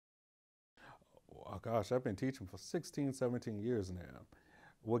Oh gosh, I've been teaching for 16, 17 years now.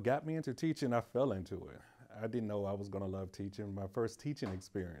 What got me into teaching, I fell into it. I didn't know I was going to love teaching. My first teaching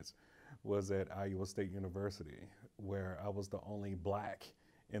experience was at Iowa State University, where I was the only black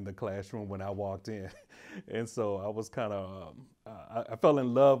in the classroom when I walked in. And so I was kind of, I fell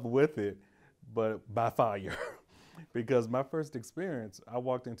in love with it, but by fire. Because my first experience, I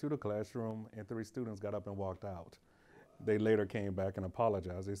walked into the classroom and three students got up and walked out. They later came back and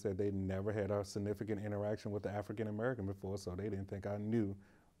apologized. They said they never had a significant interaction with the African American before, so they didn't think I knew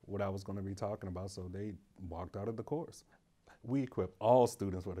what I was going to be talking about, so they walked out of the course. We equip all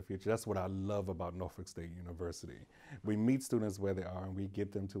students for the future. That's what I love about Norfolk State University. We meet students where they are and we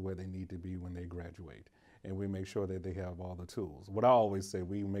get them to where they need to be when they graduate. And we make sure that they have all the tools. What I always say,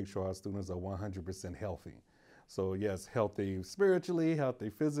 we make sure our students are 100% healthy. So yes, healthy spiritually, healthy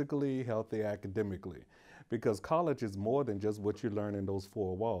physically, healthy academically. Because college is more than just what you learn in those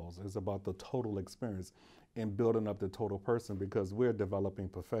four walls. It's about the total experience and building up the total person, because we're developing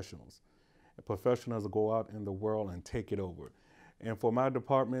professionals. Professionals go out in the world and take it over. And for my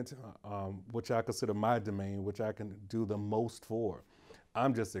department, which I consider my domain, which I can do the most for,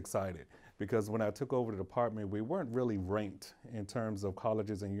 I'm just excited because when I took over the department, we weren't really ranked in terms of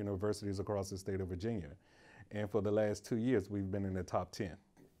colleges and universities across the state of Virginia. And for the last 2 years, we've been in the top 10.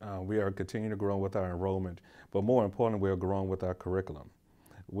 We are continuing to grow with our enrollment, but more importantly, we are growing with our curriculum.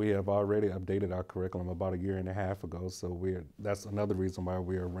 We have already updated our curriculum about 1.5 years ago, so that's another reason why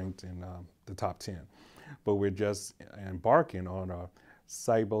we are ranked in the top 10. But we're just embarking on a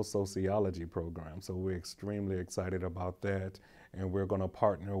Sociology program, so we're extremely excited about that, and we're going to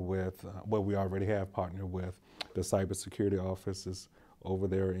partner with, we already have partnered with the cybersecurity offices over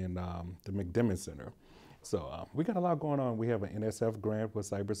there in the McDermott Center. So we got a lot going on. We have an NSF grant with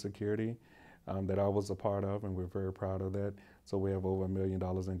cybersecurity that I was a part of, and we're very proud of that. So we have over $1 million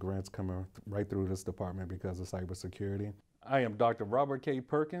in grants coming right through this department because of cybersecurity. I am Dr. Robert K.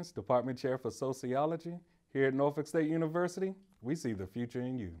 Perkins, Department Chair for Sociology. Here at Norfolk State University, we see the future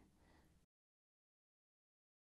in you.